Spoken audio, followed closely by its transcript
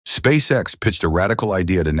SpaceX pitched a radical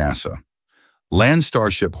idea to NASA. Land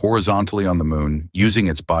Starship horizontally on the moon using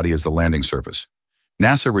its body as the landing surface.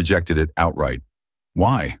 NASA rejected it outright.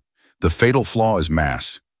 Why? The fatal flaw is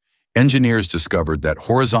mass. Engineers discovered that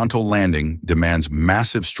horizontal landing demands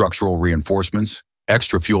massive structural reinforcements,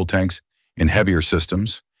 extra fuel tanks, and heavier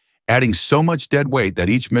systems, adding so much dead weight that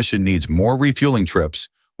each mission needs more refueling trips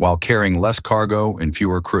while carrying less cargo and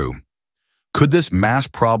fewer crew. Could this mass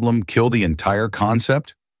problem kill the entire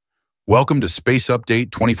concept? Welcome to Space Update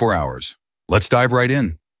 24 Hours. Let's dive right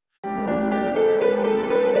in.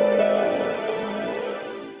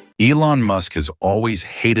 Elon Musk has always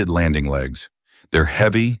hated landing legs. They're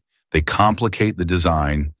heavy, they complicate the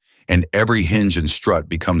design, and every hinge and strut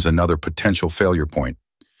becomes another potential failure point.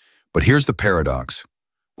 But here's the paradox.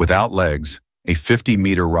 Without legs, a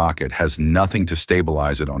 50-meter rocket has nothing to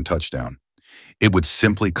stabilize it on touchdown. It would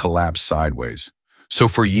simply collapse sideways. So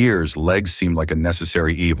for years, legs seemed like a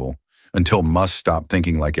necessary evil, until Musk stopped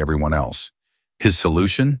thinking like everyone else. His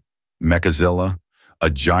solution? Mechazilla, a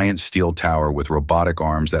giant steel tower with robotic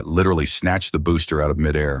arms that literally snatch the booster out of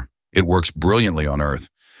midair. It works brilliantly on Earth,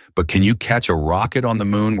 but can you catch a rocket on the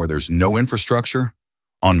moon where there's no infrastructure?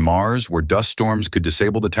 On Mars, where dust storms could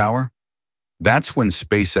disable the tower? That's when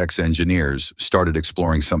SpaceX engineers started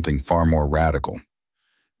exploring something far more radical.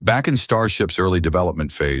 Back in Starship's early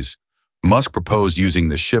development phase, Musk proposed using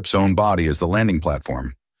the ship's own body as the landing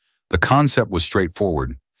platform. The concept was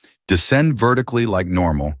straightforward. Descend vertically like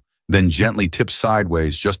normal, then gently tip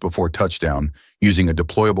sideways just before touchdown using a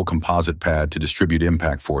deployable composite pad to distribute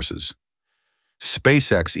impact forces.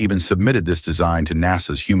 SpaceX even submitted this design to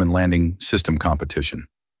NASA's Human Landing System competition.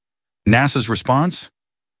 NASA's response?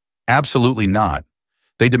 Absolutely not.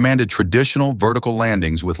 They demanded traditional vertical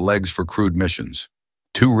landings with legs for crewed missions.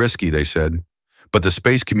 Too risky, they said. But the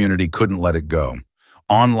space community couldn't let it go.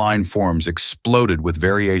 Online forums exploded with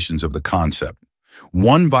variations of the concept.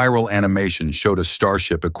 One viral animation showed a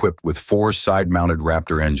Starship equipped with 4 side-mounted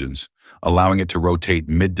Raptor engines, allowing it to rotate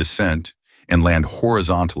mid-descent and land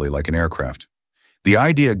horizontally like an aircraft. The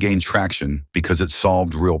idea gained traction because it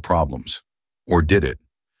solved real problems. Or did it?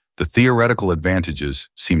 The theoretical advantages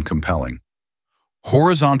seemed compelling.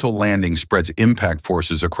 Horizontal landing spreads impact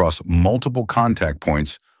forces across multiple contact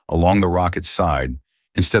points along the rocket's side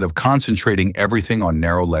instead of concentrating everything on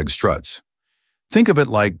narrow leg struts. Think of it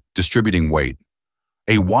like distributing weight.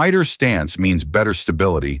 A wider stance means better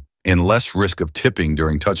stability and less risk of tipping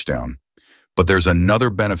during touchdown. But there's another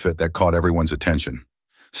benefit that caught everyone's attention.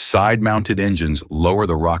 Side-mounted engines lower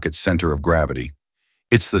the rocket's center of gravity.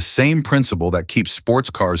 It's the same principle that keeps sports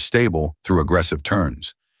cars stable through aggressive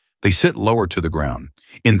turns. They sit lower to the ground.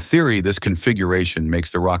 In theory, this configuration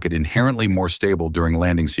makes the rocket inherently more stable during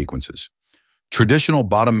landing sequences. Traditional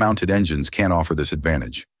bottom-mounted engines can't offer this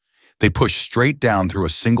advantage. They push straight down through a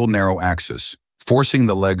single narrow axis, forcing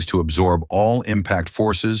the legs to absorb all impact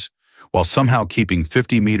forces while somehow keeping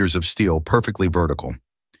 50 meters of steel perfectly vertical.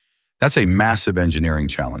 That's a massive engineering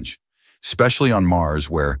challenge, especially on Mars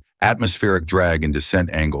where atmospheric drag and descent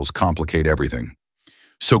angles complicate everything.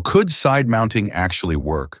 So could side mounting actually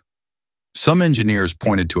work? Some engineers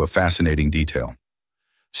pointed to a fascinating detail.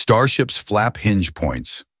 Starship's flap hinge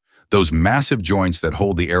points, those massive joints that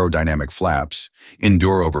hold the aerodynamic flaps,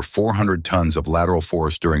 endure over 400 tons of lateral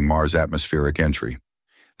force during Mars' atmospheric entry.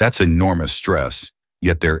 That's enormous stress,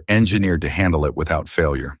 yet they're engineered to handle it without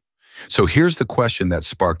failure. So here's the question that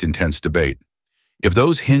sparked intense debate. If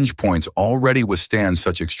those hinge points already withstand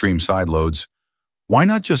such extreme side loads, why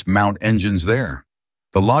not just mount engines there?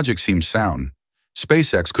 The logic seems sound.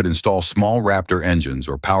 SpaceX could install small Raptor engines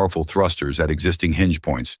or powerful thrusters at existing hinge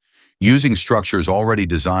points, using structures already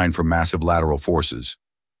designed for massive lateral forces.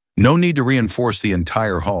 No need to reinforce the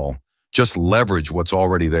entire hull, just leverage what's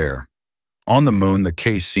already there. On the moon, the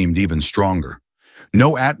case seemed even stronger.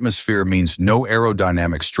 No atmosphere means no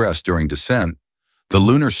aerodynamic stress during descent. The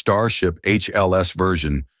Lunar Starship HLS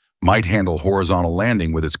version might handle horizontal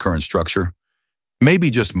landing with its current structure. Maybe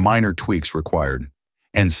just minor tweaks required.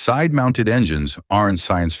 And side-mounted engines aren't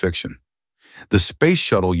science fiction. The Space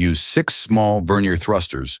Shuttle used 6 small vernier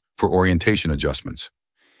thrusters for orientation adjustments.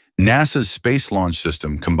 NASA's Space Launch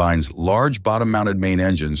System combines large bottom-mounted main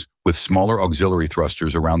engines with smaller auxiliary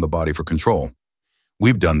thrusters around the body for control.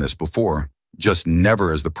 We've done this before, just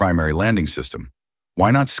never as the primary landing system.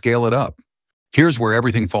 Why not scale it up? Here's where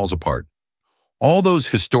everything falls apart. All those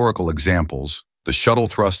historical examples, the shuttle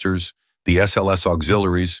thrusters, the SLS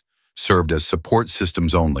auxiliaries, served as support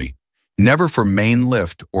systems only, never for main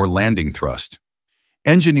lift or landing thrust.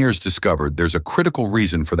 Engineers discovered there's a critical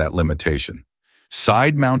reason for that limitation.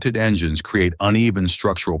 Side-mounted engines create uneven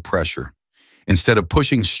structural pressure. Instead of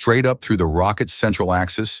pushing straight up through the rocket's central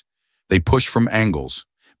axis, They push from angles,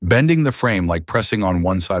 bending the frame like pressing on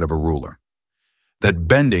one side of a ruler. That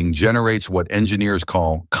bending generates what engineers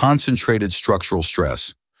call concentrated structural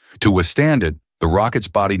stress. To withstand it, the rocket's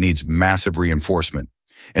body needs massive reinforcement,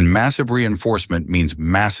 and massive reinforcement means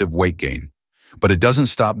massive weight gain. But it doesn't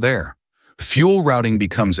stop there. Fuel routing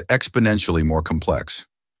becomes exponentially more complex.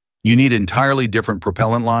 You need entirely different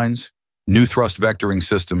propellant lines, new thrust vectoring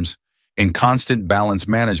systems, and constant balance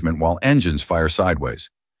management while engines fire sideways.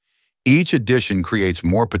 Each addition creates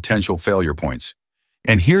more potential failure points.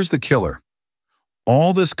 And here's the killer.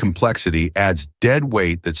 All this complexity adds dead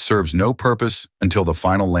weight that serves no purpose until the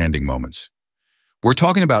final landing moments. We're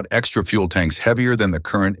talking about extra fuel tanks heavier than the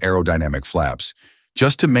current aerodynamic flaps,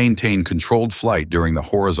 just to maintain controlled flight during the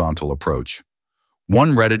horizontal approach.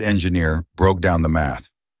 One Reddit engineer broke down the math.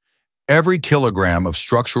 Every kilogram of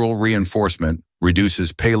structural reinforcement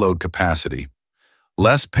reduces payload capacity.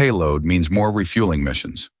 Less payload means more refueling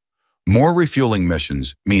missions. More refueling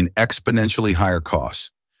missions mean exponentially higher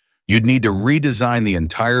costs. You'd need to redesign the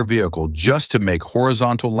entire vehicle just to make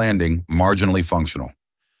horizontal landing marginally functional.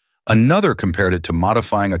 Another compared it to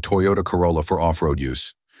modifying a Toyota Corolla for off-road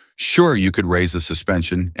use. Sure, you could raise the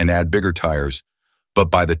suspension and add bigger tires, but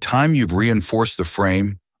by the time you've reinforced the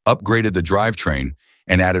frame, upgraded the drivetrain,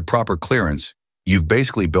 and added proper clearance, you've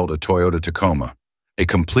basically built a Toyota Tacoma, a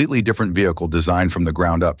completely different vehicle designed from the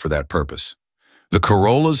ground up for that purpose. The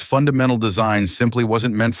Corolla's fundamental design simply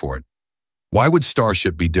wasn't meant for it. Why would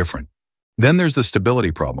Starship be different? Then there's the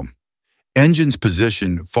stability problem. Engines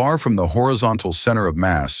positioned far from the horizontal center of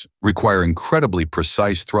mass require incredibly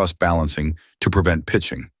precise thrust balancing to prevent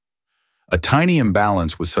pitching. A tiny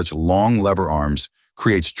imbalance with such long lever arms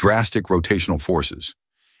creates drastic rotational forces,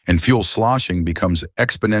 and fuel sloshing becomes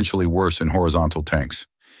exponentially worse in horizontal tanks.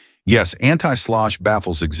 Yes, anti-slosh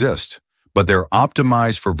baffles exist, but they're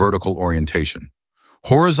optimized for vertical orientation.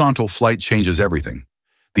 Horizontal flight changes everything.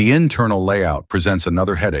 The internal layout presents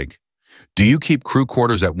another headache. Do you keep crew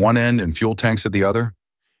quarters at one end and fuel tanks at the other?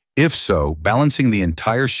 If so, balancing the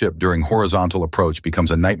entire ship during horizontal approach becomes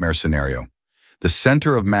a nightmare scenario. The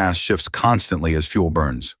center of mass shifts constantly as fuel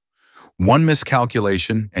burns. One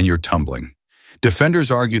miscalculation and you're tumbling. Defenders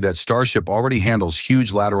argue that Starship already handles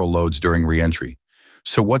huge lateral loads during re-entry.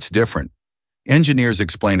 So what's different? Engineers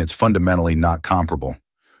explain it's fundamentally not comparable.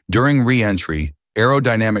 During re-entry,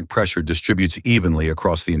 aerodynamic pressure distributes evenly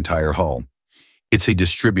across the entire hull. It's a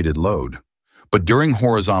distributed load. But during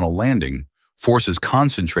horizontal landing, forces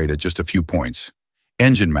concentrate at just a few points,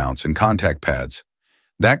 engine mounts and contact pads.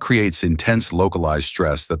 That creates intense localized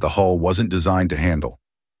stress that the hull wasn't designed to handle.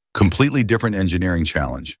 Completely different engineering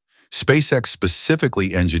challenge. SpaceX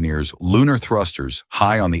specifically engineers lunar thrusters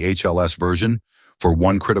high on the HLS version for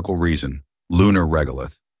one critical reason: lunar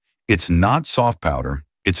regolith. It's not soft powder.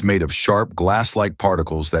 It's made of sharp, glass-like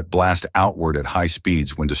particles that blast outward at high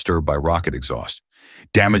speeds when disturbed by rocket exhaust,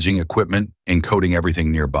 damaging equipment and coating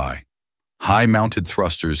everything nearby. High-mounted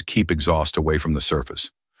thrusters keep exhaust away from the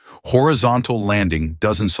surface. Horizontal landing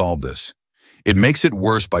doesn't solve this. It makes it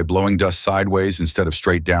worse by blowing dust sideways instead of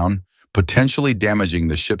straight down, potentially damaging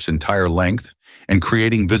the ship's entire length and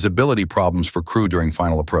creating visibility problems for crew during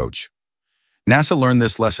final approach. NASA learned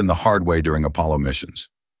this lesson the hard way during Apollo missions.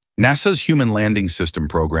 NASA's Human Landing System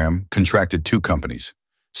program contracted two companies,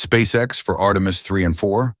 SpaceX for Artemis 3 and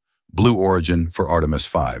 4, Blue Origin for Artemis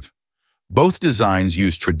 5. Both designs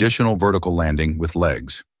use traditional vertical landing with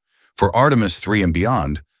legs. For Artemis 3 and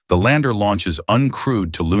beyond, the lander launches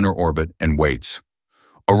uncrewed to lunar orbit and waits.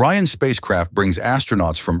 Orion spacecraft brings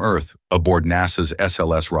astronauts from Earth aboard NASA's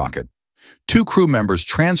SLS rocket. Two crew members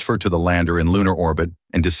transfer to the lander in lunar orbit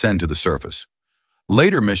and descend to the surface.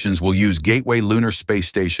 Later missions will use Gateway Lunar Space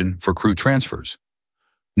Station for crew transfers.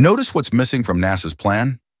 Notice what's missing from NASA's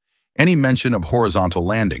plan? Any mention of horizontal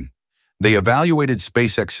landing. They evaluated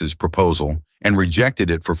SpaceX's proposal and rejected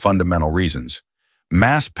it for fundamental reasons: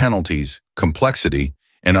 mass penalties, complexity,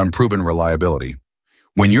 and unproven reliability.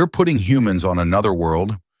 When you're putting humans on another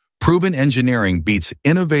world, proven engineering beats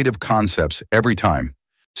innovative concepts every time.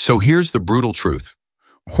 So here's the brutal truth.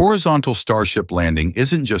 Horizontal Starship landing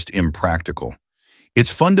isn't just impractical. It's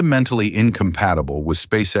fundamentally incompatible with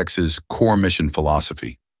SpaceX's core mission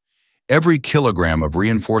philosophy. Every kilogram of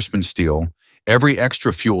reinforcement steel, every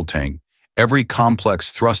extra fuel tank, every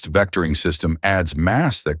complex thrust vectoring system adds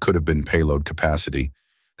mass that could have been payload capacity.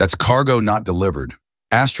 That's cargo not delivered,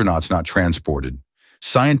 astronauts not transported,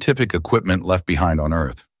 scientific equipment left behind on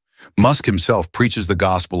Earth. Musk himself preaches the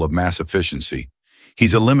gospel of mass efficiency.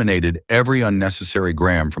 He's eliminated every unnecessary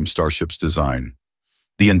gram from Starship's design.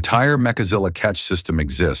 The entire Mechazilla catch system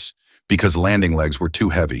exists because landing legs were too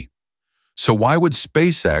heavy. So why would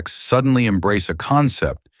SpaceX suddenly embrace a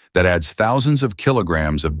concept That adds thousands of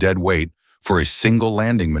kilograms of dead weight for a single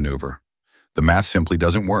landing maneuver. The math simply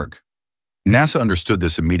doesn't work. NASA understood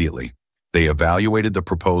this immediately. They evaluated the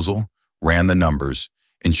proposal, ran the numbers,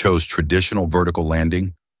 and chose traditional vertical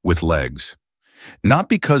landing with legs. Not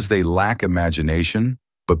because they lack imagination,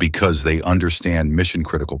 but because they understand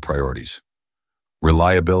mission-critical priorities: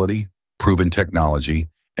 reliability, proven technology,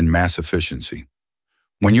 and mass efficiency.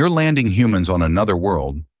 When you're landing humans on another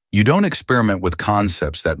world, you don't experiment with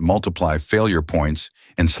concepts that multiply failure points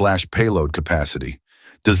and slash payload capacity.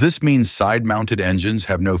 Does this mean side-mounted engines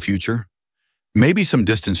have no future? Maybe some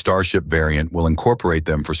distant Starship variant will incorporate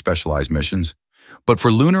them for specialized missions, but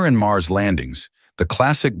for lunar and Mars landings, the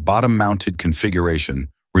classic bottom-mounted configuration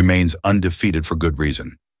remains undefeated for good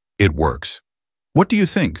reason. It works. What do you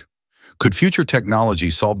think? Could future technology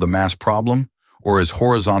solve the mass problem, or is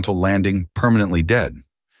horizontal landing permanently dead?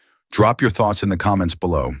 Drop your thoughts in the comments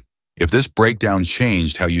below. If this breakdown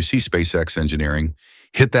changed how you see SpaceX engineering,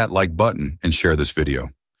 hit that like button and share this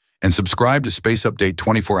video. And subscribe to Space Update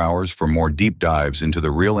 24 Hours for more deep dives into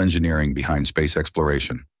the real engineering behind space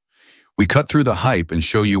exploration. We cut through the hype and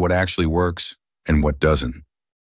show you what actually works and what doesn't.